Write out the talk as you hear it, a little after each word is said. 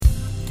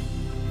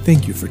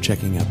Thank you for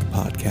checking out the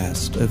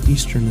podcast of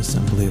Eastern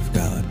Assembly of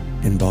God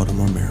in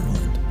Baltimore,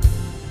 Maryland.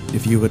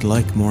 If you would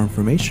like more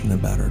information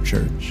about our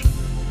church,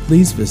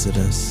 please visit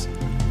us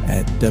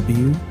at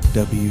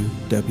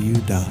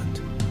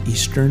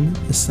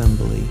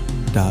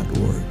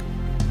www.easternassembly.org.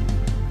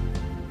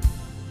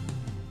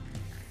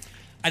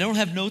 I don't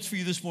have notes for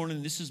you this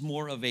morning. This is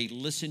more of a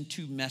listen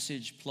to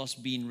message plus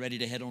being ready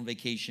to head on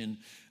vacation.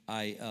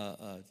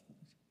 I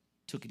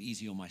took it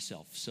easy on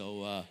myself.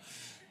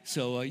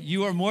 So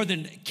you are more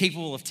than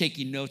capable of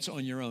taking notes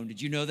on your own.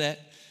 Did you know that?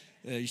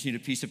 You just need a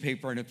piece of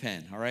paper and a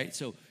pen, all right?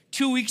 So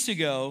 2 weeks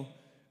ago,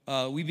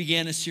 we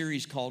began a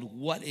series called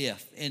What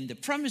If? And the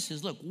premise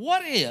is, look,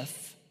 what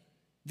if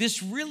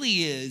this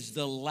really is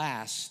the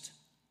last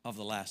of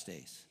the last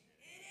days?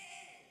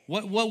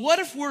 What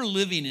if we're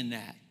living in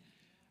that?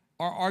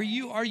 Are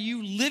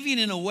you living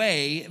in a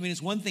way, I mean,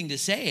 it's one thing to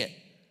say it,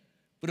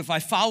 but if I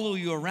follow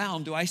you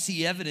around, do I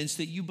see evidence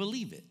that you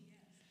believe it?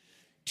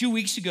 2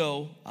 weeks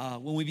ago,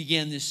 when we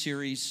began this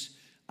series,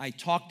 I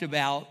talked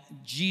about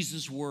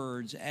Jesus'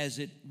 words as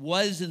it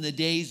was in the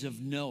days of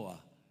Noah,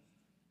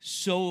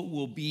 so it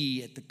will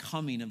be at the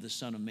coming of the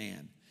Son of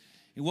Man.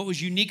 And what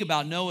was unique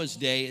about Noah's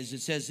day is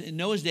it says in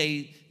Noah's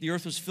day, the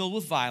earth was filled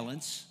with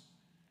violence.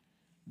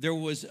 There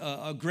was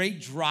a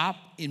great drop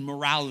in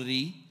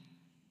morality,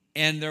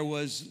 and there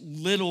was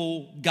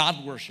little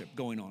God worship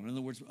going on. In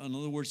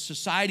other words,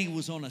 society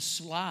was on a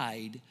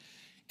slide.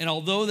 And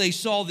although they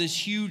saw this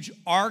huge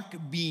ark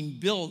being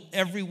built,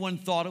 everyone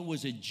thought it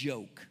was a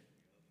joke.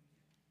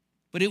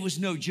 But it was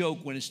no joke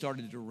when it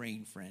started to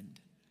rain, friend.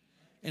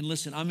 And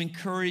listen, I'm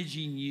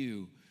encouraging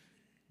you.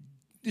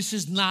 This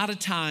is not a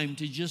time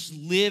to just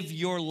live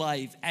your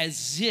life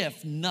as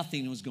if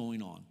nothing was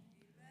going on.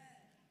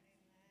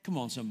 Come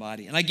on,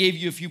 somebody. And I gave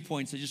you a few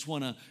points. I just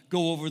want to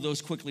go over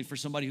those quickly for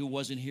somebody who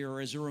wasn't here, or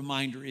as a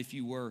reminder if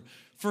you were.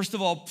 First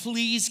of all,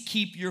 please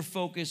keep your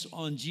focus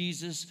on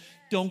Jesus.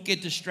 Don't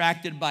get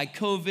distracted by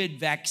COVID,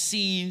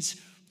 vaccines,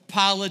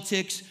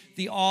 politics.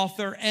 The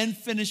author and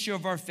finisher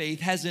of our faith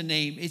has a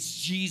name.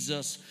 It's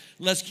Jesus.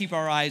 Let's keep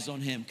our eyes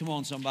on him. Come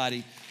on,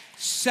 somebody.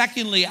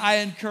 Secondly, I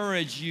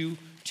encourage you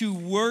to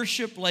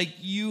worship like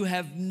you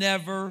have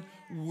never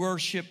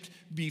worshiped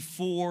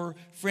before.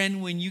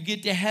 Friend, when you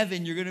get to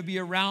heaven, you're going to be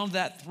around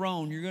that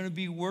throne. You're going to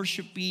be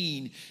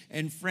worshiping.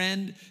 And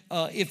friend,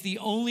 if the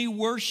only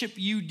worship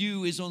you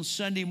do is on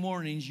Sunday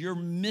mornings, you're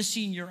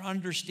missing your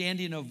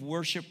understanding of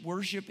worship.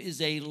 Worship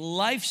is a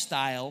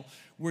lifestyle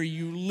where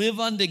you live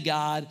unto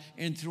God,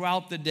 and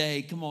throughout the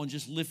day, come on,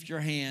 just lift your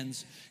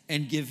hands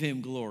and give him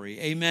glory.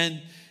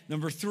 Amen.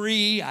 Number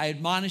 3, I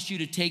admonish you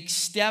to take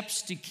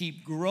steps to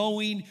keep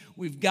growing.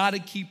 We've got to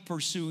keep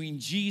pursuing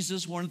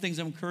Jesus. One of the things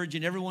I'm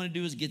encouraging everyone to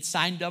do is get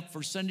signed up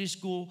for Sunday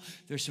school.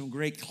 There's some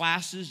great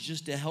classes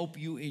just to help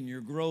you in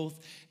your growth.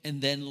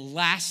 And then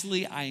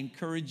lastly, I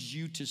encourage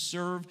you to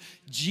serve.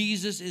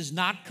 Jesus is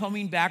not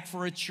coming back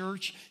for a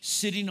church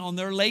sitting on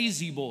their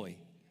lazy boy.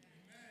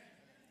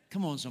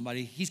 Come on,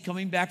 somebody. He's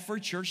coming back for a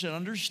church that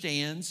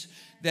understands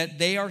that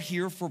they are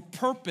here for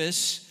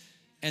purpose,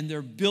 and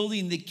they're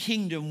building the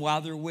kingdom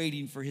while they're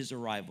waiting for his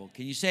arrival.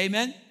 Can you say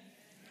amen?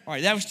 All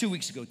right, that was 2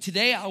 weeks ago.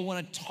 Today, I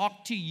want to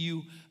talk to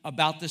you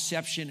about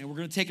deception, and we're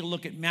going to take a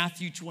look at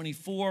Matthew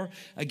 24.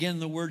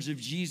 Again, the words of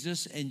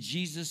Jesus, and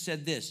Jesus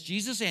said this.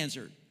 Jesus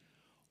answered,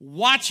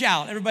 "Watch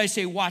out." Everybody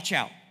say, watch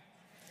out.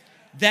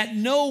 "That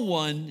no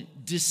one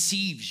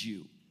deceives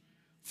you.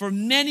 For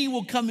many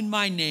will come in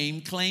my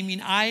name,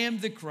 claiming I am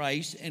the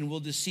Christ, and will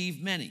deceive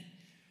many.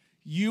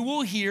 You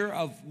will hear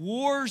of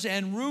wars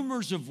and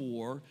rumors of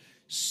war.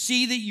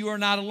 See that you are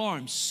not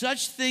alarmed.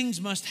 Such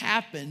things must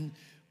happen,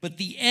 but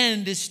the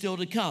end is still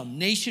to come.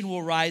 Nation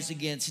will rise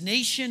against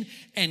nation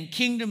and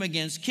kingdom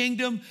against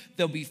kingdom.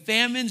 There'll be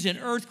famines and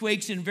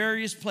earthquakes in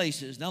various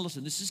places." Now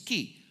listen, this is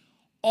key.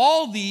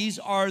 "All these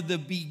are the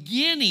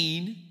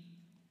beginning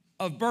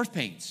of birth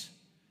pains."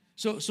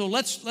 So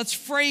let's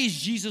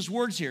phrase Jesus'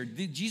 words here.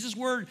 Jesus'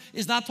 word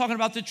is not talking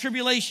about the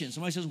tribulation.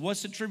 Somebody says,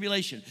 what's the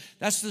tribulation?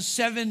 That's the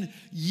 7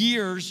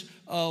 years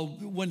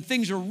when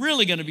things are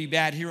really going to be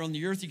bad here on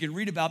the earth. You can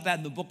read about that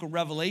in the book of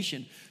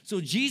Revelation.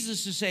 So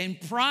Jesus is saying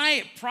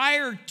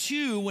prior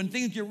to when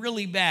things get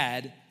really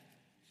bad,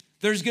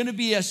 there's going to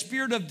be a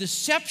spirit of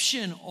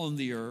deception on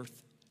the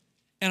earth,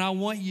 and I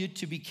want you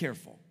to be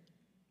careful.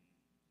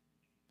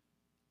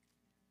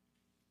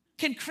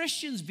 Can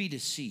Christians be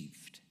deceived?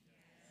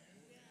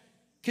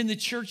 Can the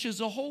church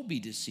as a whole be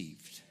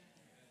deceived?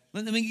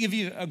 Let me give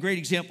you a great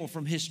example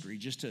from history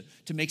just to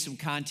make some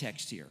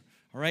context here,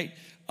 all right?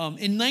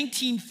 In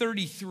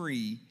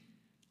 1933,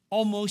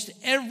 almost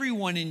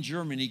everyone in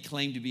Germany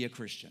claimed to be a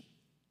Christian.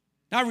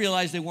 Now, I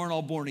realize they weren't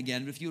all born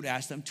again, but if you would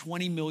ask them,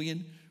 20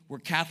 million were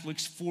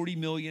Catholics, 40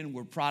 million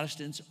were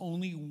Protestants,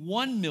 only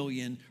 1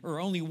 million, or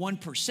only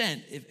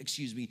 1%,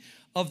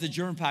 of the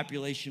German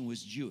population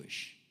was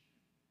Jewish.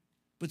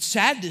 But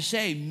sad to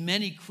say,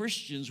 many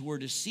Christians were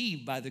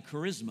deceived by the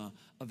charisma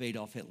of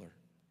Adolf Hitler.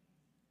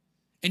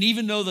 And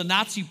even though the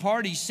Nazi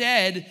party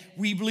said,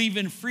 we believe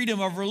in freedom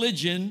of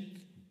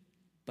religion,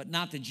 but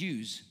not the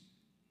Jews,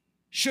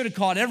 should have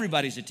caught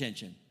everybody's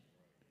attention.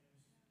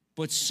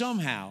 But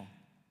somehow,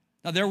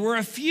 now there were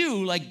a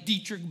few like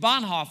Dietrich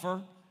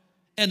Bonhoeffer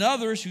and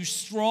others who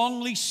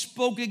strongly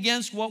spoke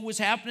against what was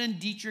happening.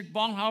 Dietrich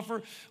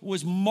Bonhoeffer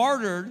was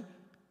martyred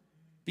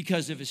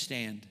because of his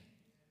stand.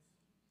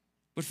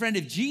 But friend,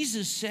 if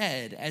Jesus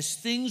said, as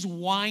things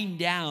wind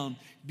down,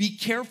 be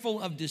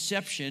careful of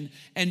deception,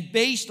 and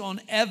based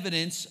on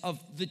evidence of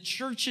the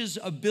church's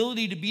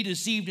ability to be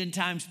deceived in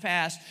times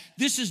past,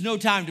 this is no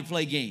time to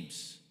play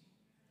games.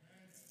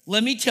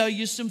 Let me tell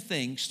you some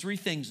things, 3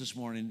 things this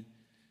morning,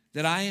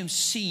 that I am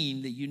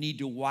seeing that you need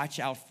to watch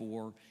out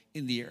for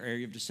in the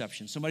area of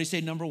deception. Somebody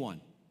say number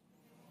 1.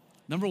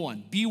 Number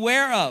 1,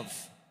 beware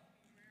of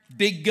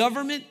big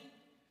government,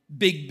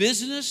 big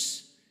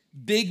business,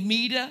 big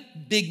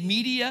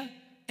media,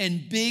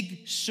 and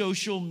big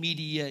social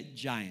media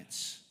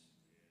giants.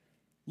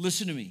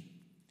 Listen to me.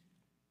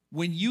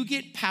 When you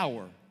get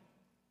power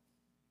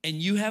and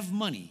you have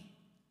money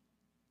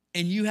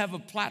and you have a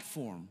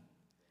platform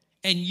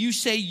and you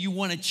say you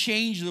want to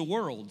change the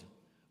world,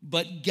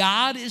 but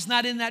God is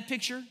not in that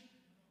picture,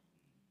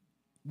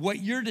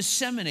 what you're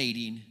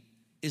disseminating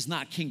is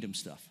not kingdom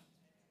stuff.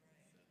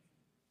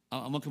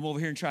 I'm going to come over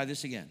here and try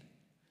this again.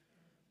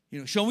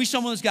 Show me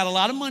someone that's got a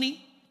lot of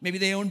money. Maybe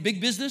they own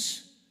big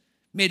business,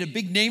 made a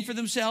big name for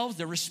themselves.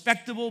 They're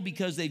respectable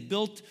because they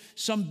built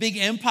some big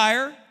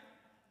empire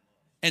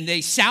and they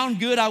sound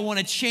good. I want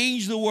to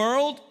change the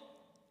world.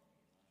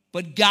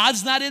 But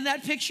God's not in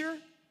that picture.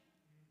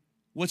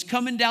 What's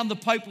coming down the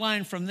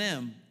pipeline from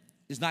them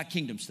is not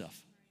kingdom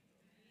stuff.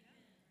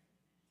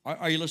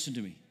 Are you listening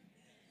to me?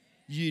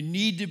 You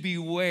need to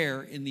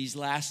beware in these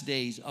last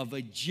days of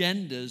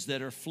agendas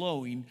that are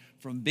flowing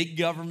from big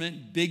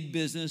government, big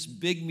business,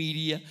 big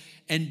media,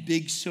 and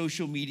big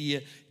social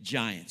media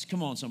giants.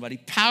 Come on, somebody.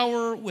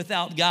 Power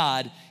without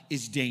God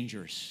is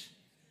dangerous.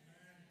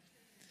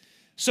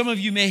 Some of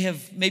you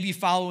may be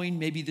following,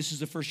 maybe this is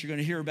the first you're going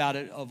to hear about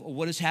it, of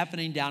what is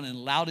happening down in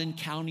Loudoun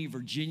County,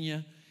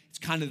 Virginia. It's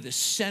kind of the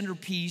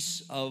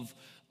centerpiece of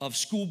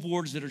school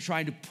boards that are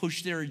trying to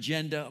push their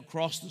agenda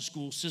across the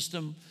school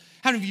system.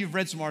 How many of you have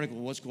read some article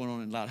of what's going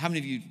on in Loudoun? How many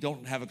of you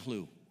don't have a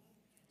clue?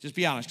 Just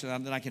be honest,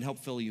 because then I can help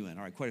fill you in.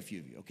 All right, quite a few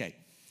of you. Okay.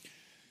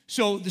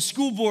 So the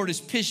school board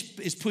is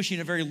pushing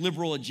a very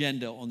liberal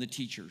agenda on the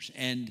teachers.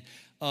 And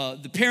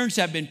the parents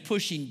have been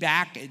pushing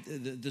back.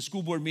 The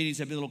school board meetings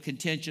have been a little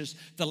contentious.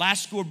 The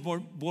last school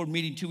board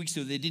meeting 2 weeks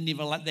ago, they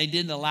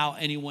didn't allow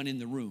anyone in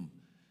the room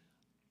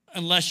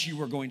unless you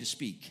were going to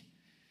speak.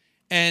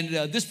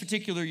 And this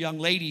particular young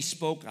lady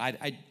spoke.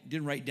 I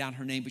didn't write down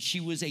her name, but she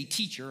was a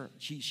teacher.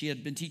 She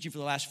had been teaching for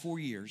the last 4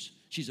 years.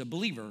 She's a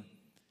believer.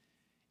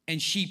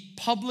 And she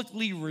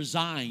publicly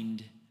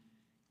resigned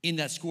in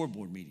that school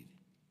board meeting.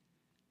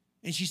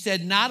 And she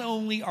said, not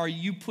only are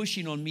you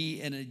pushing on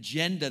me an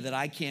agenda that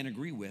I can't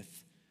agree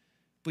with,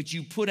 but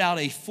you put out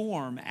a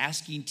form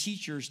asking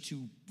teachers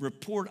to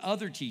report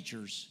other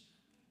teachers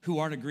who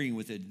aren't agreeing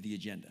with the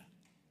agenda.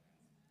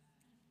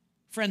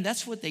 Friend,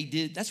 that's what they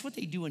did. That's what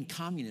they do in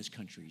communist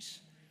countries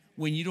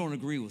when you don't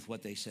agree with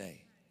what they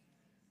say.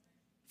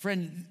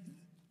 Friend,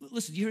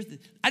 listen,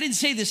 I didn't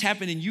say this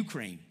happened in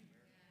Ukraine.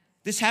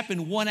 This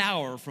happened 1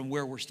 hour from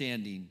where we're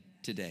standing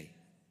today.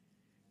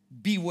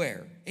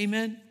 Beware.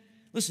 Amen?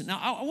 Listen, now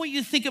I want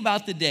you to think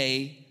about the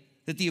day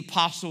that the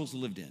apostles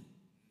lived in.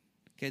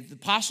 Okay, the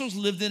apostles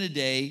lived in a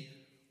day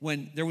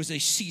when there was a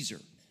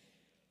Caesar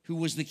who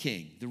was the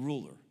king, the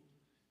ruler.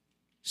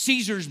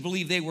 Caesars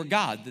believed they were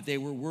God, that they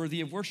were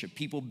worthy of worship.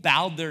 People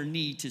bowed their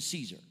knee to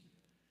Caesar.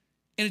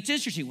 And it's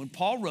interesting, when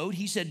Paul wrote,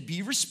 he said,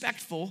 be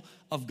respectful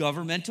of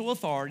governmental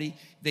authority.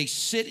 They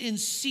sit in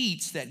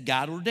seats that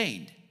God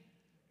ordained.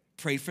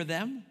 Pray for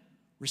them,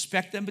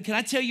 respect them. But can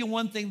I tell you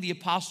one thing the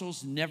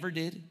apostles never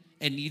did,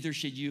 and neither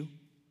should you?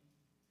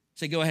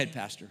 Say, go ahead,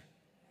 Pastor.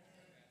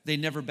 They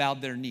never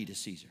bowed their knee to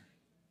Caesar.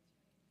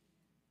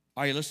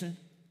 Are you listening?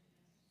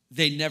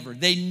 They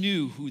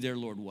knew who their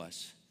Lord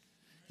was.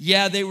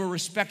 Yeah, they were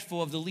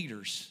respectful of the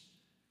leaders,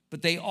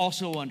 but they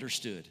also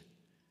understood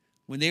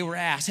when they were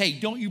asked, hey,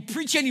 don't you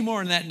preach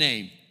anymore in that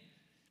name.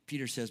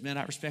 Peter says, man,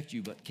 I respect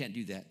you, but can't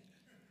do that.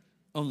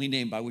 Only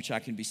name by which I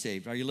can be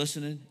saved. Are you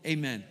listening?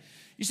 Amen.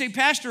 You say,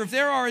 Pastor, if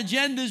there are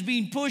agendas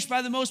being pushed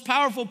by the most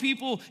powerful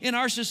people in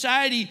our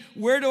society,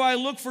 where do I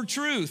look for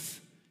truth?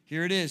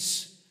 Here it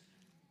is.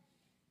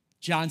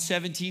 John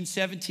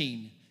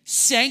 17:17.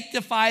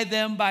 Sanctify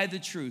them by the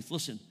truth.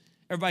 Listen,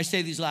 everybody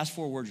say these last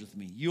 4 words with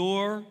me.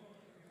 Your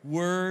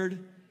word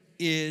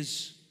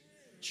is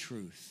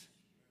truth.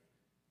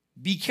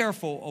 Be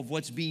careful of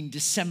what's being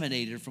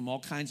disseminated from all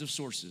kinds of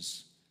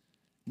sources.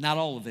 Not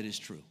all of it is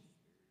true.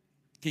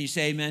 Can you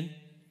say amen?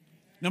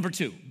 Number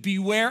 2,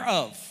 beware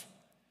of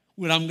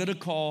what I'm going to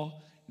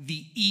call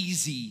the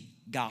easy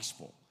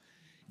gospel.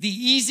 The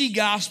easy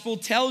gospel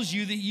tells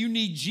you that you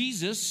need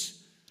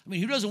Jesus. I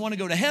mean, who doesn't want to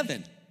go to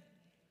heaven?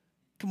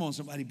 Come on,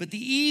 somebody. But the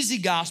easy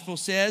gospel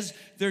says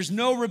there's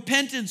no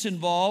repentance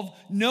involved,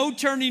 no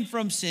turning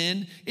from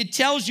sin. It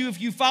tells you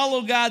if you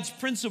follow God's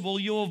principle,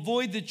 you'll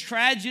avoid the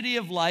tragedy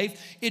of life.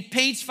 It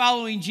paints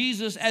following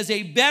Jesus as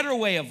a better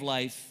way of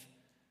life.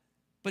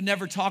 but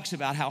never talks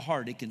about how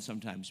hard it can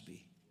sometimes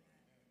be.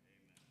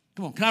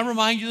 Come on, can I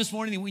remind you this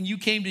morning that when you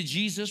came to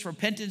Jesus,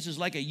 repentance is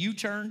like a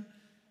U-turn.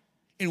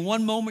 In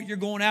one moment, you're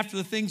going after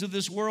the things of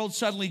this world.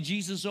 Suddenly,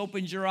 Jesus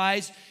opens your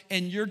eyes,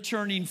 and you're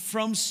turning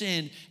from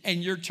sin,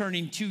 and you're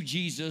turning to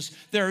Jesus.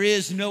 There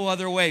is no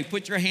other way.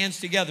 Put your hands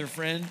together,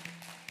 friend.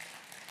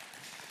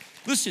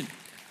 Listen,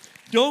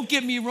 don't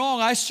get me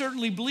wrong. I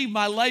certainly believe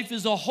my life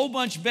is a whole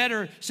bunch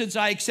better since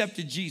I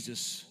accepted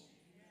Jesus.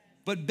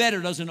 But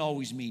better doesn't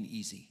always mean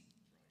easy.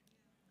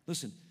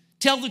 Listen,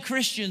 tell the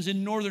Christians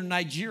in northern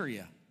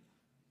Nigeria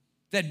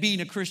that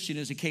being a Christian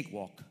is a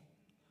cakewalk.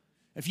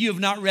 If you have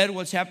not read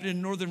what's happening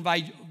in northern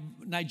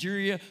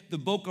Nigeria, the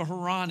Boko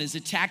Haram is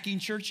attacking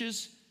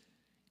churches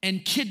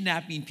and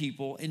kidnapping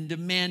people and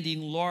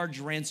demanding large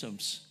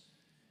ransoms.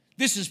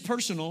 This is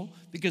personal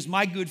because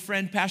my good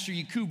friend, Pastor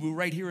Yakubu,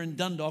 right here in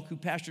Dundalk, who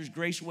pastors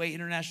Grace Way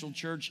International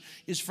Church,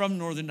 is from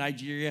northern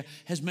Nigeria,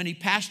 has many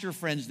pastor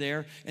friends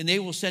there, and they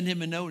will send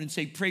him a note and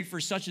say, pray for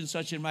such and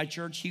such in my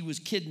church. He was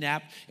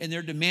kidnapped, and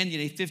they're demanding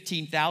a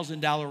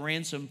 $15,000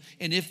 ransom,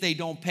 and if they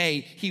don't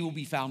pay, he will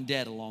be found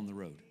dead along the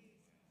road.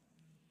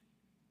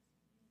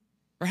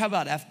 Or how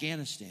about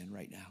Afghanistan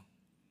right now?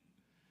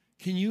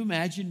 Can you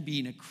imagine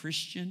being a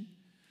Christian?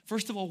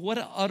 First of all, what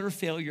an utter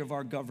failure of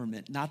our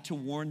government not to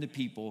warn the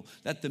people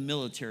that the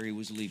military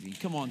was leaving.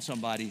 Come on,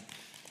 somebody.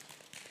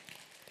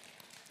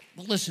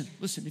 But listen,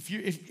 if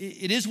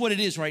it is what it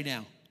is right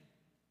now.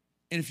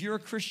 And if you're a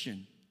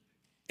Christian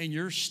and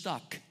you're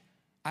stuck,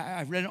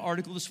 I read an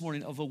article this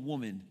morning of a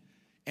woman,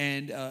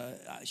 and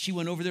she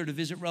went over there to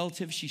visit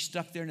relatives. She's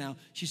stuck there now.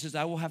 She says,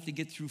 I will have to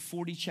get through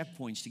 40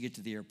 checkpoints to get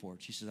to the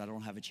airport. She says, I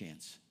don't have a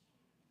chance.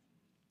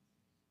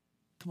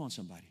 Come on,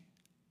 somebody.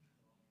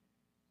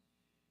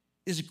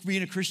 Is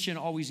being a Christian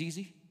always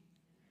easy?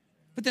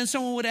 But then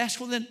someone would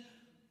ask, well, then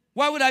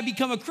why would I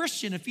become a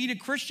Christian? If being a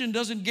Christian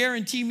doesn't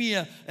guarantee me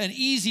an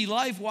easy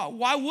life,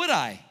 why would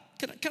I?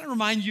 Can I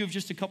remind you of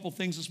just a couple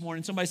things this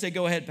morning? Somebody say,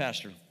 go ahead,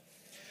 Pastor.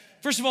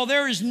 First of all,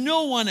 there is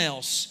no one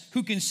else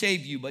who can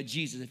save you but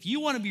Jesus. If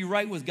you want to be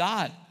right with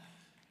God,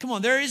 come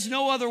on, there is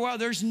no other way.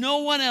 There's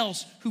no one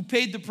else who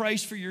paid the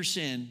price for your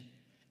sin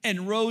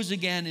and rose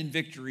again in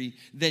victory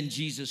than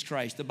Jesus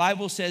Christ. The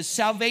Bible says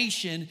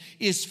salvation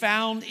is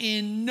found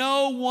in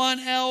no one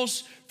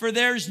else, for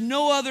there's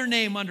no other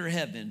name under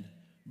heaven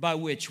by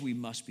which we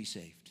must be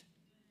saved.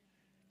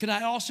 Can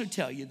I also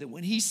tell you that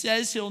when he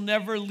says he'll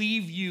never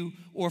leave you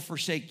or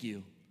forsake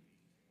you,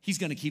 he's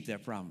going to keep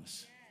that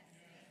promise.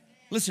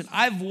 Listen,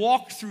 I've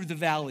walked through the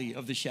valley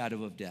of the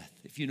shadow of death,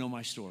 if you know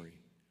my story,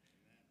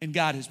 and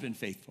God has been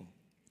faithful.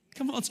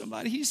 Come on,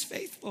 somebody, he's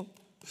faithful.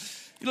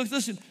 Look,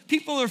 listen,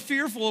 people are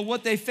fearful of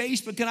what they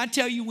face, but can I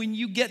tell you, when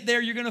you get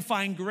there, you're going to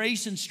find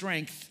grace and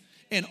strength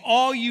and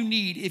all you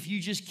need if you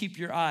just keep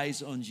your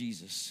eyes on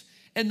Jesus.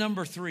 And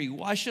number 3,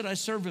 why should I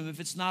serve him if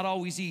it's not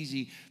always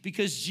easy?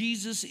 Because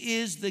Jesus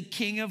is the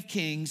King of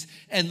Kings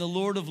and the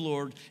Lord of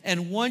Lords.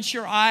 And once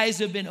your eyes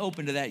have been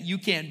opened to that, you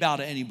can't bow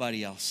to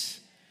anybody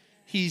else.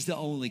 He's the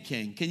only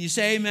king. Can you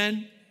say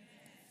amen?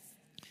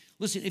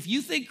 Listen, if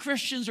you think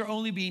Christians are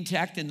only being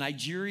attacked in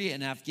Nigeria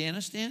and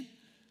Afghanistan,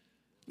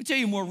 let me tell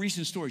you a more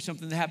recent story,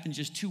 something that happened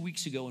just 2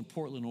 weeks ago in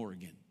Portland,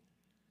 Oregon.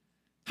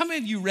 How many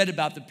of you read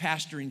about the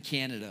pastor in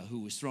Canada who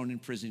was thrown in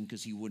prison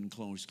because he wouldn't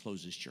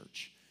close his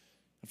church?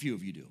 A few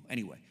of you do.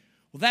 Anyway,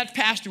 well, that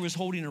pastor was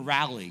holding a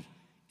rally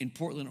in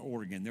Portland,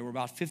 Oregon. There were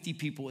about 50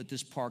 people at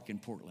this park in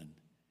Portland.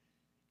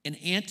 And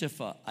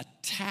Antifa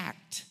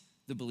attacked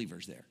the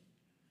believers there.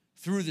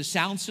 Threw the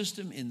sound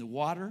system in the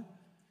water,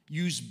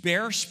 used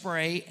bear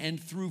spray,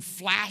 and threw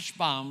flash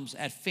bombs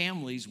at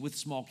families with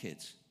small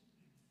kids.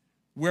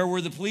 Where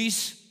were the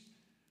police?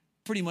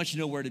 Pretty much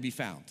nowhere to be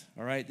found,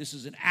 all right? This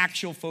is an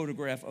actual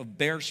photograph of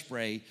bear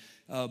spray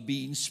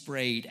being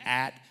sprayed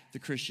at the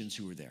Christians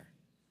who were there.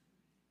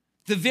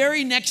 The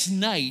very next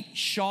night,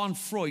 Sean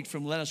Freud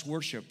from Let Us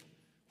Worship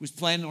was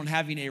planning on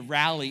having a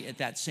rally at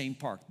that same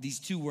park. This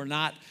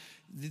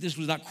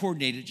was not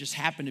coordinated, it just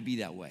happened to be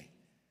that way.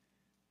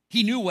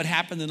 He knew what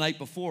happened the night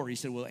before. He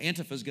said, well,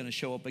 Antifa's going to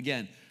show up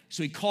again.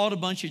 So he called a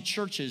bunch of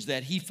churches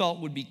that he felt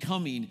would be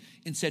coming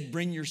and said,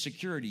 bring your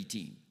security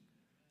team.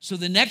 So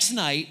the next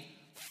night,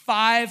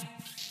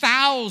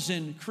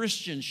 5,000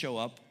 Christians show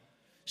up,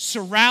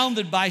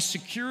 surrounded by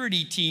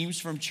security teams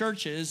from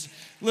churches.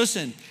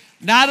 Listen,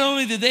 not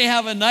only did they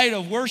have a night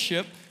of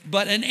worship,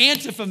 but an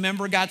Antifa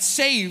member got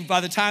saved by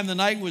the time the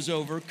night was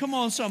over. Come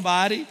on,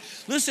 somebody.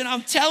 Listen,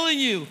 I'm telling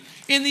you,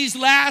 in these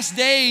last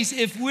days,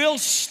 if we'll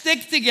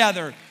stick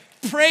together,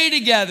 pray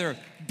together,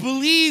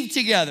 believe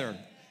together,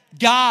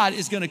 God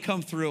is going to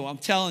come through. I'm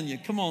telling you.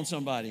 Come on,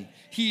 somebody.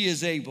 He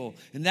is able.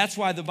 And that's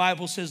why the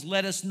Bible says,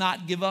 let us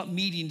not give up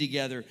meeting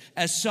together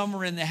as some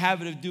are in the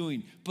habit of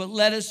doing, but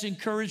let us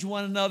encourage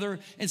one another.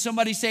 And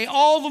somebody say,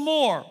 all the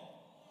more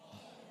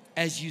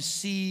as you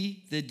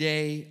see the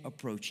day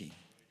approaching.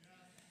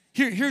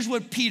 Here's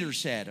what Peter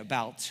said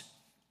about,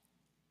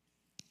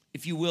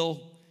 if you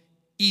will,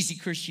 easy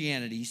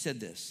Christianity. He said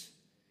this,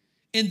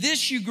 in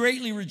this you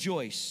greatly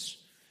rejoice,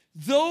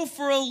 though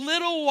for a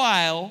little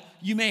while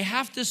you may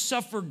have to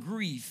suffer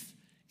grief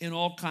in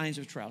all kinds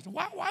of trials.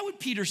 Why would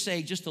Peter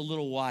say just a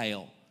little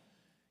while?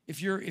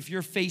 If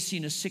you're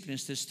facing a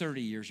sickness that's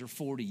 30 years or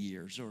 40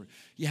 years, or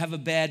you have a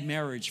bad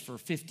marriage for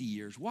 50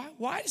 years,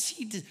 why does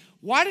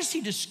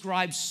he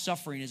describe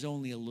suffering as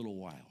only a little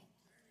while?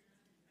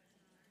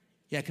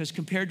 Yeah, because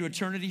compared to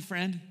eternity,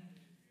 friend,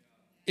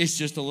 it's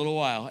just a little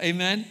while.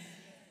 Amen?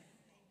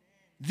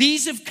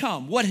 These have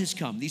come. What has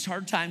come? These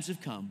hard times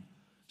have come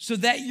so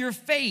that your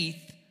faith,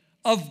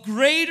 of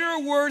greater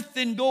worth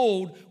than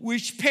gold,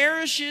 which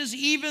perishes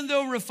even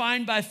though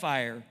refined by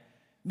fire,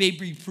 may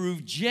be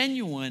proved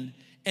genuine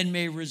and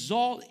may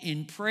result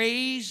in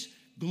praise,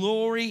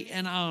 glory,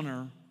 and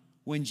honor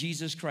when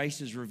Jesus Christ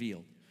is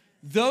revealed.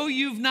 Though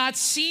you've not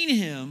seen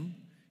him,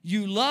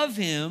 you love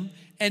him,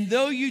 and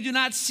though you do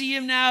not see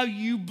him now,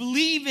 you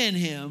believe in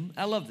him.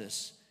 I love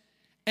this.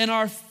 And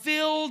are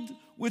filled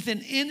with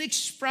an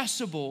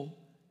inexpressible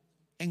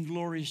and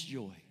glorious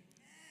joy.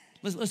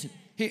 Listen,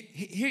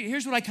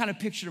 here's what I kind of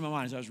pictured in my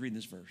mind as I was reading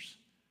this verse.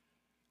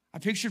 I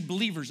pictured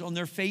believers on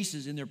their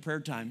faces in their prayer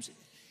times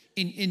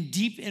in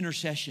deep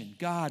intercession.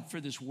 God, for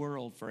this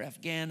world, for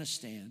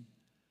Afghanistan.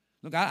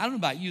 Look, I don't know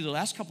about you, the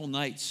last couple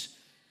nights,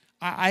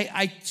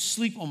 I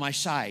sleep on my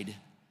side.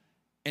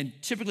 And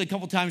typically a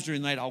couple times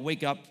during the night, I'll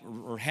wake up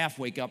or half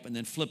wake up and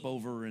then flip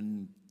over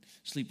and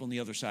sleep on the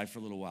other side for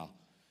a little while.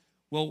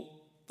 Well,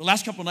 the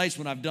last couple nights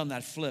when I've done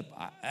that flip,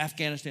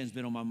 Afghanistan's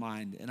been on my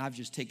mind, and I've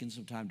just taken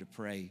some time to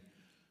pray.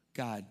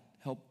 God,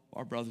 help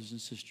our brothers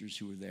and sisters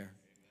who are there.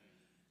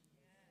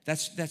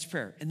 That's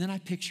prayer. And then I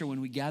picture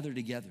when we gather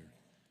together,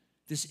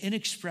 this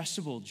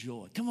inexpressible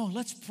joy. Come on,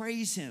 let's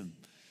praise him.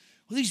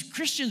 Well, these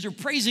Christians are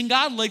praising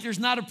God like there's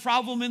not a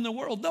problem in the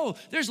world. No,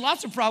 there's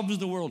lots of problems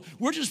in the world.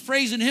 We're just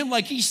praising him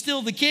like he's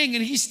still the king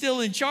and he's still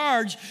in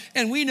charge,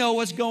 and we know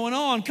what's going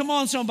on. Come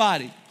on,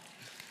 somebody.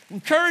 I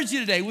encourage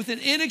you today with an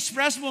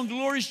inexpressible and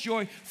glorious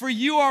joy, for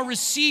you are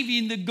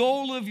receiving the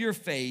goal of your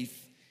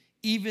faith,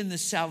 even the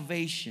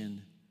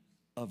salvation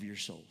of your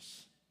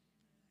souls.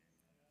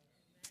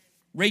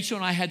 Rachel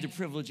and I had the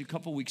privilege a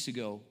couple weeks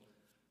ago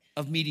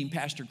of meeting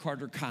Pastor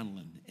Carter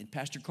Conlon. And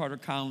Pastor Carter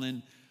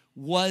Conlon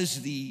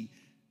was the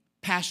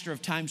pastor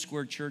of Times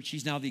Square Church.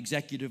 He's now the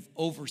executive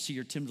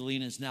overseer. Tim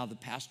Delina is now the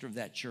pastor of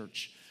that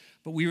church.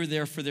 But we were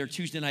there for their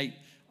Tuesday night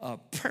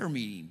prayer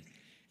meeting.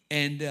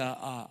 And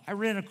I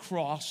ran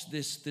across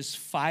this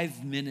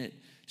 5-minute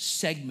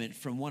segment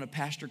from one of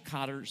Pastor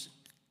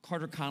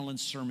Carter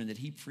Conlon's sermon that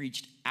he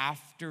preached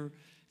after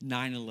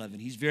 9/11.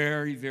 He's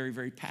very, very,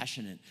 very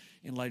passionate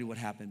in light of what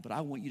happened. But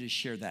I want you to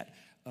share that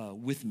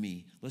with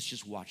me. Let's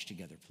just watch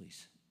together,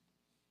 please.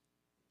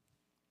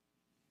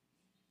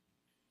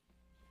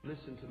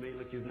 Listen to me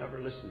like you've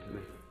never listened to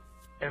me,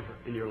 ever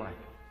in your life.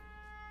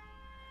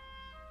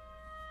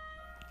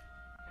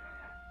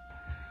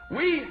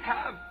 We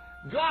have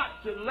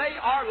got to lay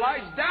our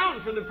lives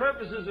down for the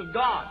purposes of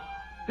God.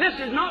 This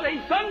is not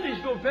a Sunday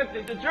school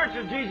picnic, the Church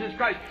of Jesus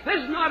Christ.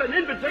 This is not an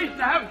invitation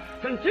to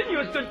have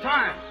continuous good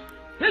times.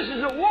 This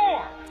is a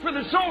war for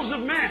the souls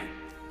of men.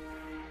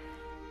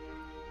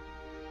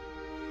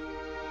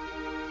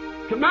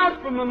 Come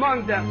out from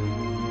among them.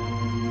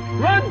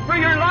 Run for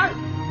your life.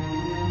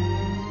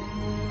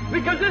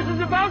 Because this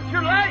is about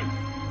your life.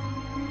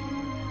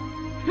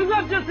 It's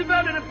not just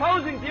about an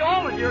opposing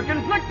theology or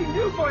conflicting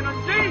viewpoint on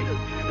Jesus.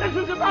 This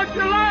is about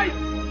your life.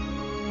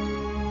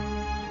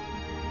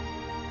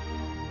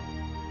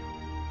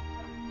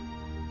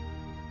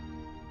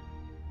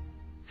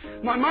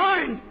 My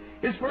mind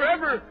is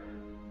forever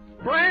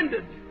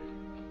branded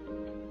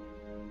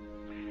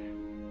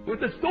with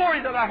the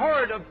story that I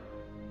heard of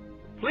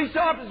police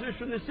officers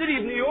from the city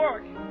of New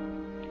York.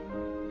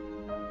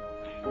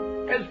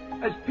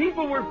 As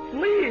people were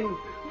fleeing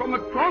from a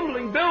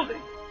crumbling building,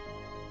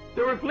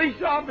 there were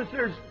police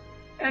officers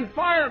and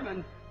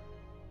firemen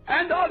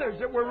and others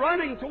that were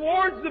running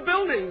towards the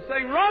building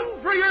saying,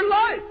 "Run for your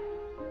life,"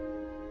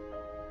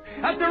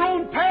 at their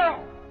own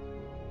peril.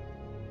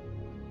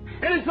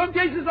 And in some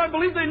cases, I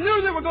believe they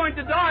knew they were going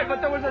to die, but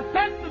there was a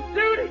sense of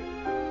duty.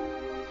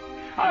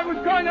 I was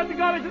crying out to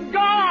God. I said,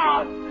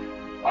 "God,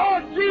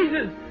 oh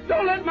Jesus,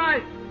 don't let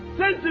my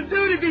sense of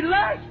duty be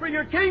less for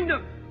your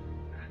kingdom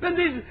than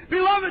these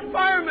beloved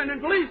firemen and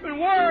policemen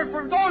were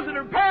for those that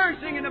are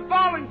perishing in the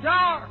falling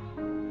tower."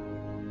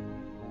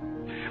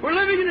 We're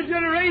living in a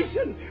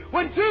generation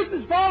when truth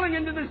is falling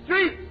into the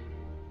streets.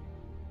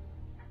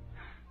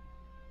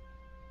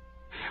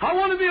 I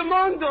want to be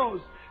among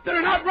those that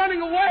are not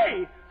running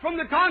away from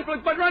the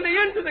conflict, but running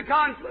into the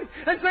conflict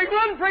and saying,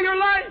 "Run for your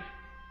life."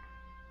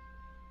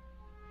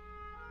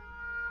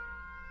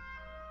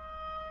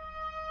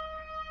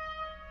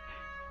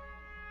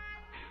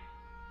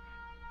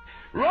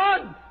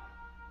 Run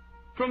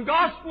from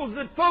gospels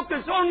that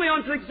focus only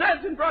on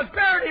success and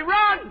prosperity.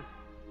 Run!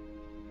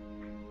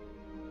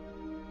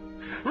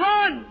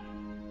 Run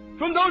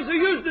from those who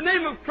use the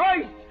name of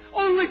Christ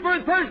only for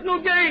his personal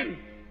gain.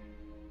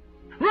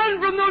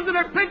 Run from those that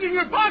are picking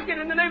your pocket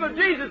in the name of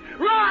Jesus.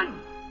 Run!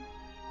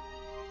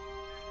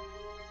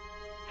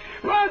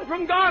 Run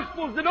from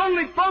gospels that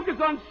only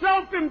focus on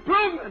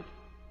self-improvement.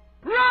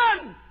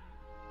 Run!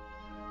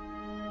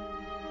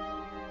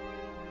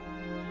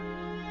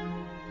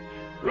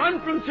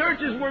 Run from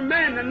churches where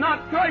men and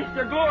not Christ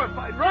are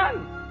glorified.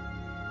 Run!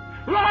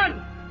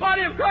 Run!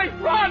 Body of Christ,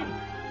 run!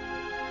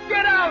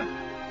 Get out!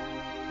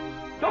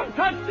 Don't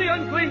touch the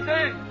unclean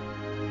thing.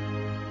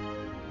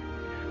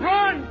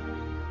 Run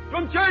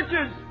from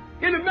churches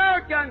in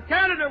America and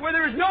Canada where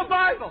there is no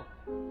Bible.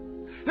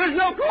 There's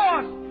no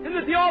cross in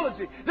the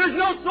theology. There's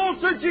no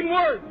soul-searching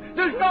word.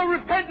 There's no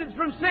repentance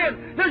from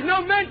sin. There's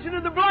no mention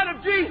of the blood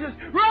of Jesus.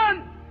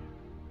 Run!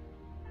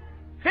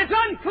 It's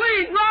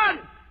unclean. Run!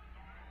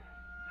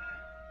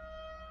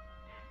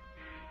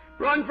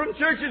 Run from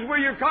churches where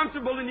you're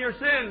comfortable in your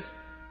sins.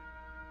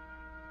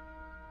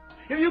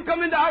 If you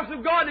come into the house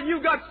of God and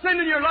you've got sin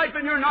in your life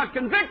and you're not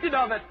convicted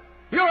of it,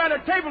 you're at a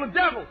table of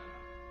devils.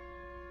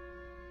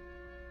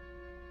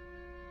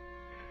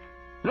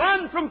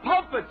 Run from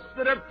pulpits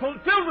that are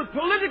filled with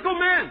political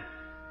men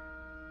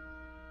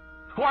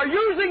who are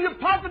using the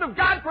pulpit of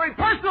God for a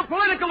personal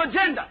political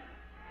agenda.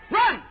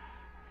 Run!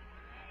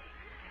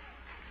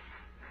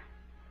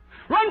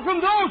 Run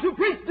from those who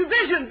preach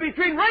division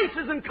between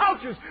races and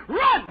cultures.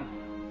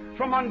 Run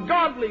from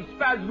ungodly,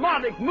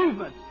 spasmodic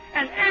movements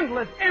and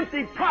endless,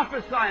 empty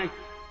prophesying.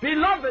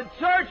 Beloved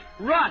church,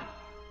 run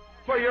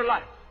for your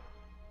life.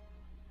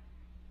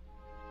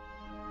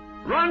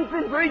 Run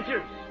from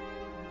preachers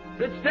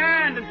that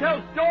stand and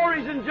tell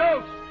stories and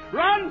jokes.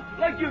 Run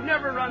like you've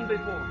never run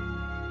before.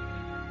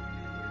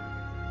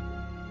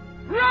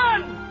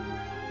 Run!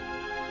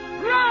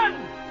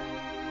 Run!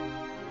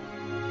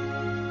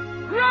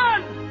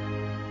 Run!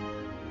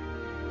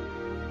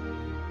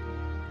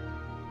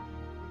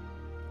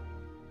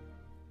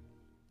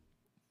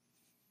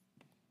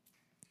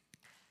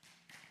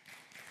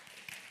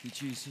 Thank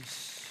you,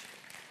 Jesus.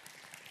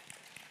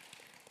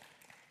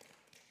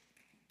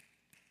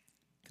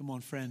 Come on,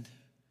 friend.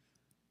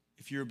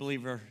 If you're a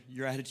believer,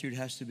 your attitude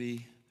has to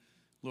be,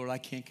 Lord, I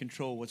can't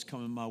control what's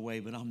coming my way,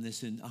 but I'm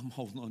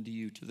holding on to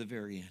you to the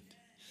very end.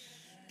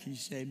 Can you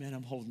say, man,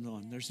 I'm holding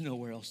on. There's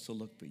nowhere else to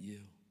look but you.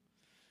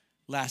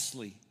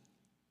 Lastly,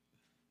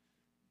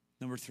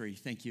 number 3,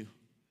 thank you.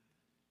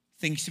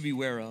 Things to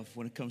beware of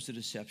when it comes to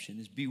deception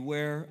is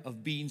beware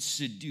of being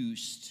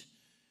seduced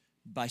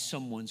by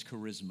someone's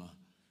charisma.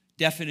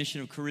 Definition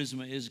of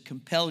charisma is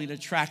compelling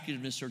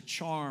attractiveness or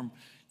charm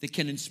that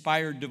can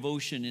inspire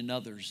devotion in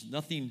others.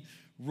 Nothing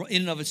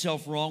in and of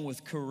itself wrong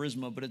with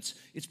charisma, but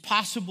it's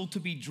possible to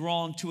be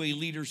drawn to a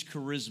leader's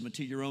charisma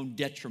to your own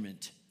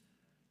detriment.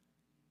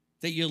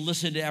 That you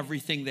listen to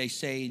everything they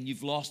say and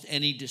you've lost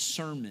any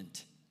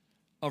discernment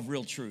of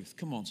real truth.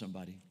 Come on,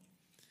 somebody.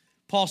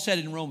 Paul said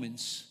in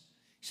Romans,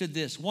 he said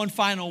this, one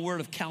final word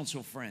of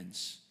counsel,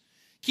 friends.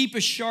 Keep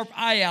a sharp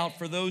eye out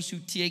for those who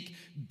take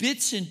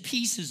bits and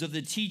pieces of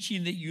the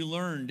teaching that you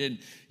learned and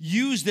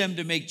use them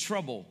to make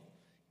trouble.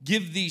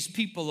 Give these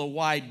people a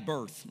wide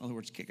berth. In other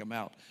words, kick them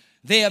out.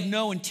 They have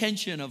no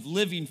intention of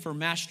living for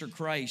Master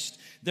Christ.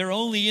 They're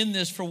only in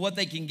this for what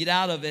they can get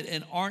out of it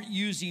and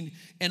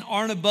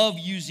aren't above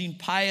using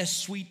pious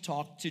sweet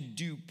talk to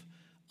dupe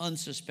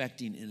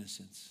unsuspecting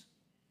innocents.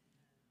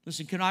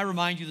 Listen, can I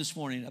remind you this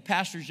morning, a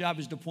pastor's job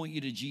is to point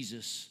you to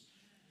Jesus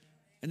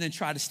and then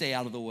try to stay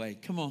out of the way.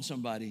 Come on,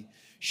 somebody.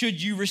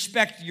 Should you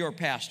respect your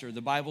pastor?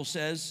 The Bible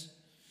says.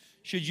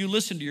 Should you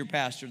listen to your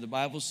pastor? The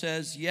Bible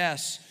says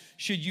yes.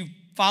 Should you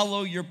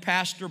follow your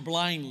pastor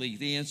blindly?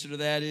 The answer to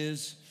that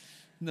is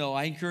no.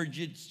 I encourage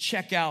you to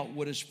check out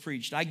what is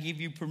preached. I give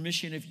you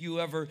permission if you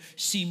ever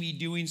see me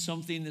doing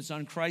something that's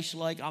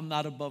un-Christ-like, I'm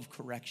not above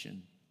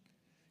correction.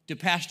 Do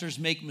pastors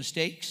make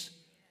mistakes?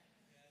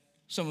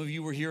 Some of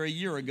you were here a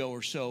year ago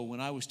or so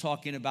when I was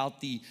talking about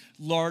the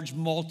large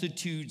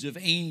multitudes of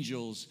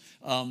angels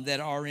that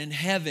are in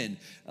heaven.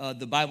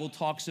 The Bible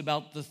talks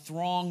about the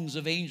throngs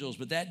of angels,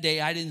 but that day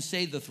I didn't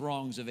say the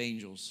throngs of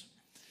angels.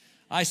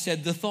 I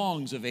said the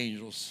thongs of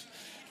angels.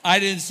 I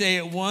didn't say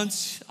it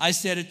once, I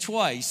said it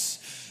twice.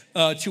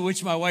 To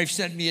which my wife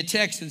sent me a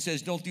text and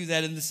says, don't do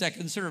that in the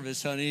second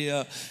service, honey.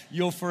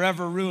 You'll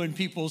forever ruin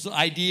people's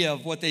idea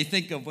of what they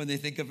think of when they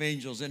think of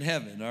angels in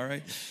heaven, all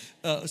right?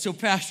 So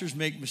pastors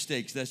make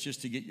mistakes. That's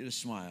just to get you to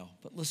smile.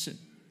 But listen,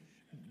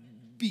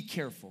 be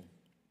careful.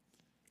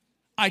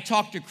 I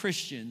talk to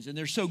Christians, and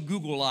they're so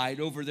Google-eyed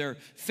over their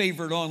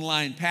favorite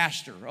online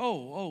pastor.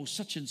 Oh,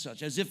 such and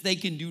such, as if they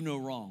can do no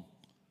wrong.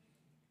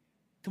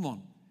 Come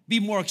on. Be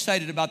more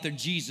excited about their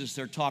Jesus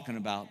they're talking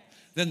about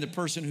than the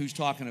person who's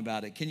talking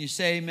about it. Can you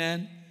say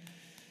amen?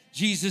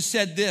 Jesus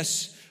said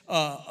this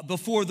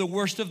before the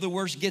worst of the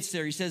worst gets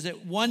there. He says,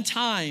 at one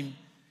time,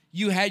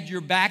 you had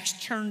your backs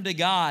turned to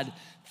God,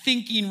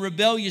 thinking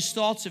rebellious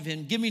thoughts of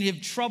him, giving him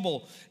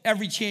trouble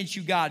every chance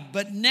you got.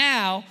 But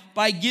now,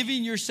 by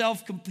giving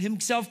himself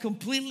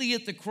completely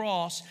at the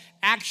cross,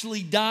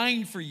 actually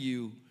dying for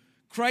you,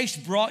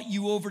 Christ brought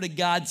you over to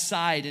God's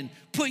side and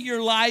put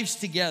your lives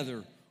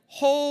together,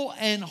 whole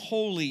and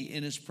holy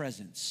in his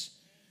presence.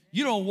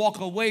 You don't walk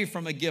away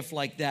from a gift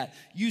like that.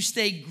 You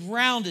stay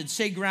grounded,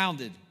 say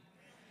grounded.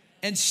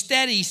 And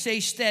steady, say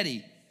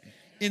steady.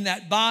 In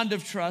that bond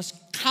of trust,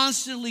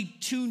 constantly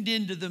tuned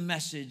into the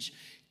message,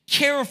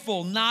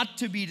 careful not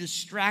to be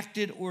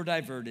distracted or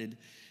diverted.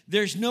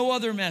 There's no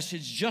other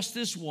message, just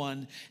this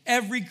one.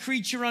 Every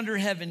creature under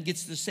heaven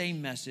gets the same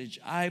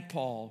message. I,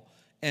 Paul,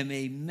 am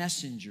a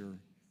messenger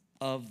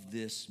of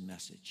this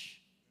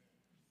message.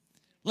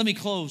 Let me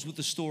close with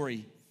the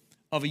story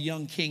of a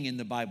young king in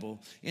the Bible.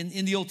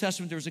 In the Old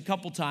Testament, there was a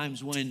couple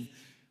times when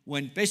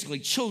basically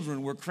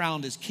children were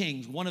crowned as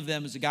kings. One of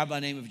them is a guy by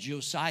the name of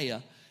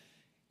Josiah.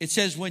 It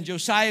says when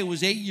Josiah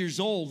was 8 years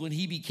old when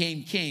he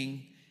became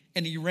king,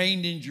 and he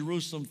reigned in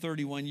Jerusalem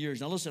 31 years.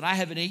 Now listen, I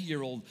have an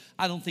 8-year-old.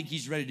 I don't think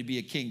he's ready to be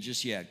a king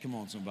just yet. Come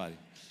on, somebody.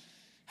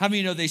 How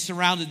many know they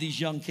surrounded these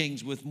young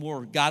kings with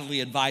more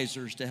godly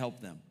advisors to help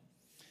them?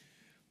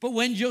 But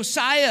when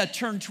Josiah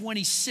turned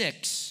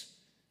 26,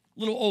 a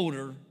little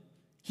older,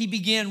 he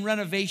began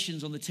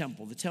renovations on the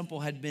temple. The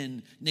temple had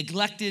been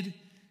neglected.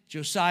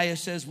 Josiah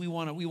says, we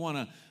want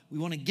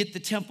to get the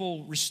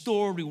temple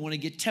restored. We want to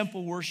get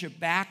temple worship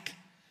back.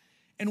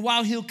 And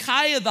while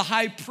Hilkiah, the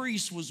high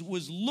priest,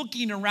 was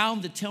looking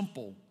around the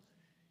temple,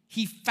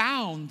 he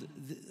found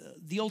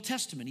the Old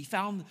Testament. He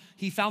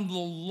found the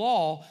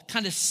law.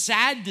 Kind of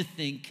sad to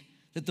think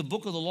that the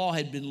book of the law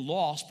had been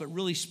lost, but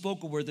really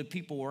spoke of where the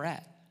people were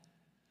at.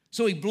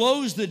 So he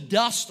blows the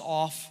dust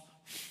off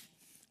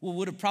what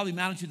would have probably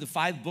amounted to the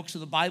 5 books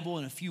of the Bible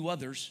and a few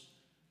others.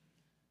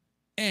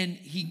 And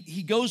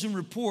he goes and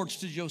reports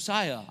to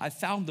Josiah, I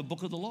found the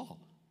book of the law.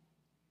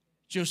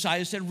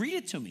 Josiah said, read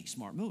it to me.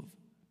 Smart move.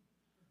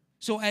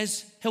 So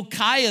as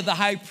Hilkiah, the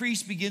high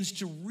priest, begins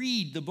to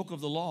read the book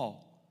of the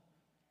law,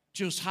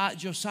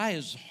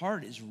 Josiah's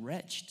heart is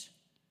wretched.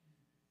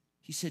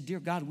 He said, dear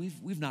God,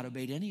 we've not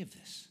obeyed any of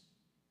this.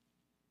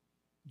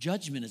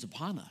 Judgment is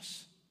upon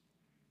us.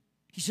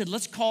 He said,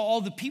 let's call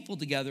all the people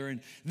together, and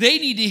they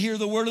need to hear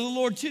the word of the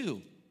Lord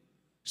too.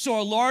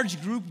 So a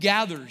large group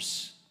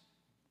gathers,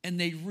 and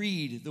they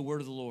read the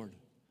word of the Lord.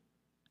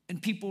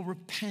 And people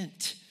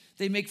repent.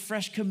 They make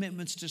fresh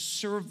commitments to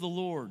serve the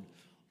Lord.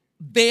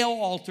 Baal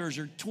altars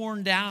are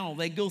torn down.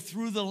 They go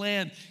through the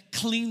land,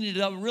 cleaning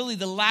it up. Really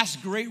the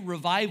last great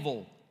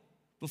revival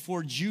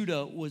before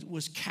Judah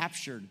was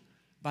captured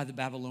by the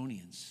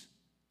Babylonians.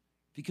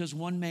 Because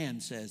one man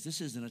says, this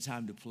isn't a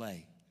time to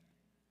play.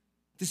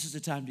 This is a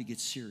time to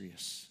get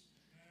serious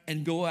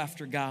and go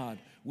after God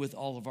with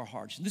all of our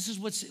hearts. And this is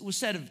what was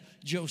said of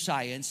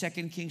Josiah in 2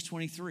 Kings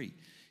 23.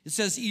 It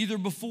says, either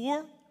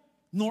before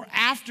nor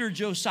after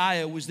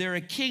Josiah was there a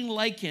king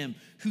like him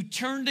who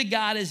turned to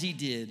God as he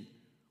did,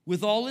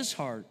 with all his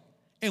heart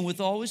and with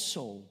all his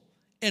soul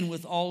and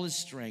with all his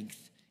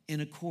strength,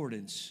 in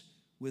accordance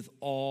with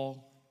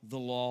all the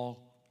law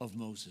of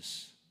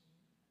Moses.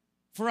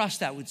 For us,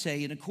 that would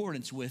say in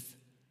accordance with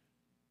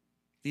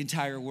the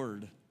entire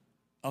word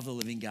of the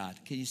living God.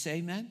 Can you say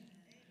amen? Amen.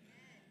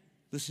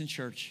 Listen,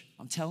 church,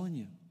 I'm telling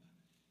you,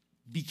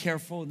 be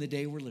careful in the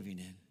day we're living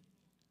in.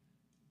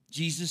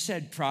 Jesus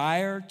said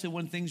prior to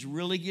when things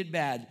really get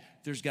bad,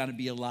 there's got to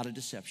be a lot of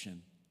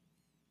deception.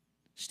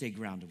 Stay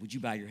grounded. Would you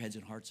bow your heads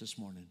and hearts this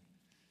morning?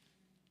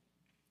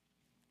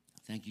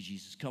 Thank you,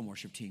 Jesus. Come,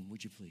 worship team,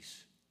 would you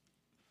please?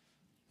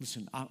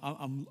 Listen,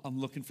 I'm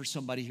looking for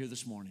somebody here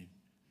this morning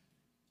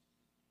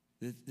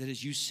that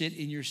as you sit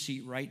in your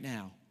seat right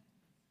now,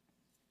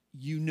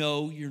 you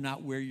know you're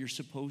not where you're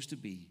supposed to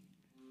be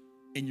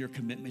in your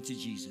commitment to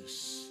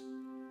Jesus.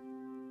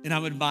 And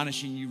I'm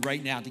admonishing you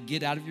right now to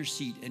get out of your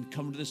seat and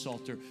come to this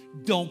altar.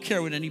 Don't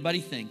care what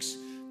anybody thinks.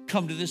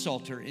 Come to this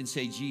altar and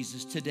say,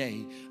 Jesus,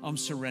 today I'm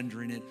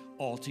surrendering it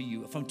all to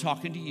you. If I'm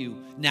talking to you,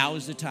 now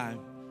is the time.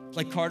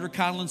 Like Carter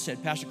Conlon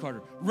said, Pastor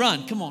Carter,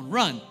 run, come on,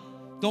 run.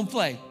 Don't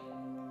play.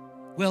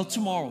 Well,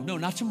 tomorrow. No,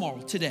 not tomorrow.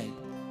 Today.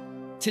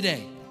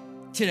 Today.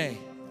 Today.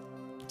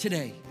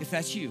 Today. If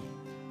that's you,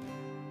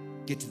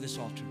 get to this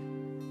altar.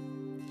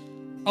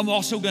 I'm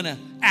also going to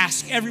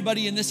ask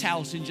everybody in this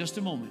house in just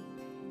a moment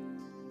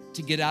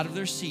to get out of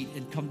their seat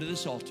and come to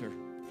this altar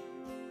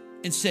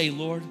and say,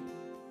 Lord,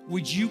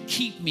 would you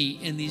keep me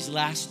in these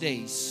last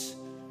days?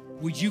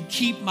 Would you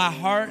keep my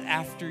heart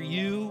after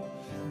you?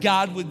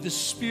 God, would the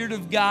Spirit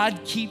of God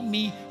keep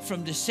me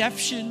from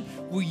deception?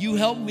 Will you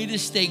help me to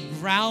stay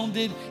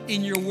grounded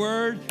in your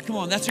word? Come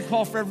on, that's a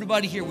call for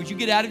everybody here. Would you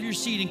get out of your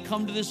seat and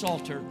come to this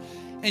altar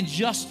and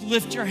just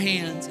lift your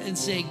hands and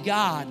say,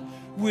 God,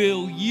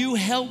 will you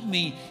help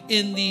me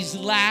in these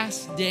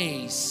last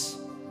days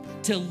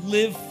to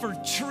live for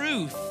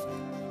truth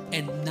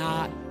and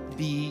not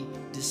be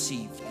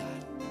deceived, God?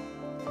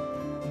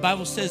 The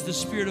Bible says the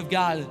Spirit of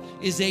God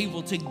is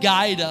able to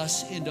guide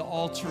us into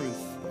all truth.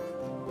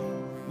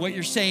 What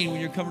you're saying when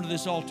you're coming to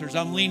this altar is,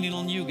 I'm leaning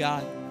on you,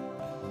 God.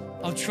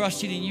 I'm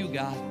trusting in you,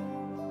 God,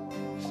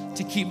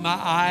 to keep my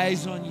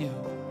eyes on you,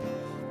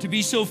 to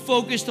be so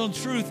focused on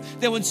truth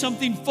that when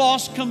something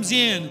false comes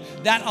in,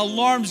 that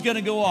alarm's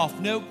gonna go off.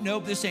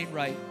 Nope, this ain't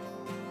right.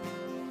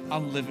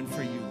 I'm living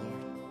for you, Lord.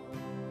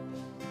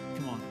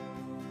 Come on.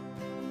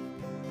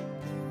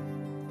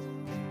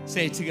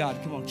 Say it to God.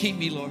 Come on, keep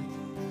me, Lord.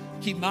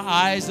 Keep my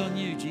eyes on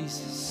you,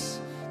 Jesus.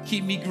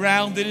 Keep me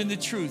grounded in the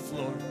truth,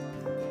 Lord.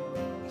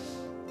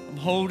 I'm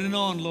holding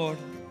on, Lord.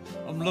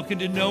 I'm looking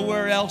to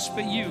nowhere else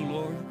but you,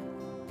 Lord.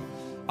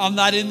 I'm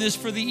not in this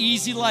for the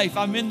easy life.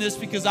 I'm in this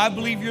because I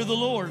believe you're the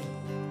Lord.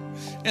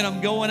 And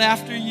I'm going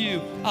after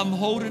you. I'm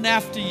holding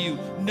after you.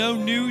 No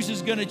news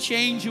is going to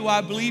change who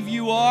I believe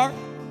you are.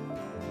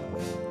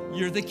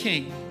 You're the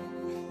King,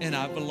 and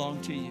I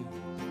belong to you.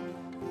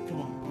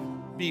 Come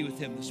on, be with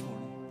him this morning.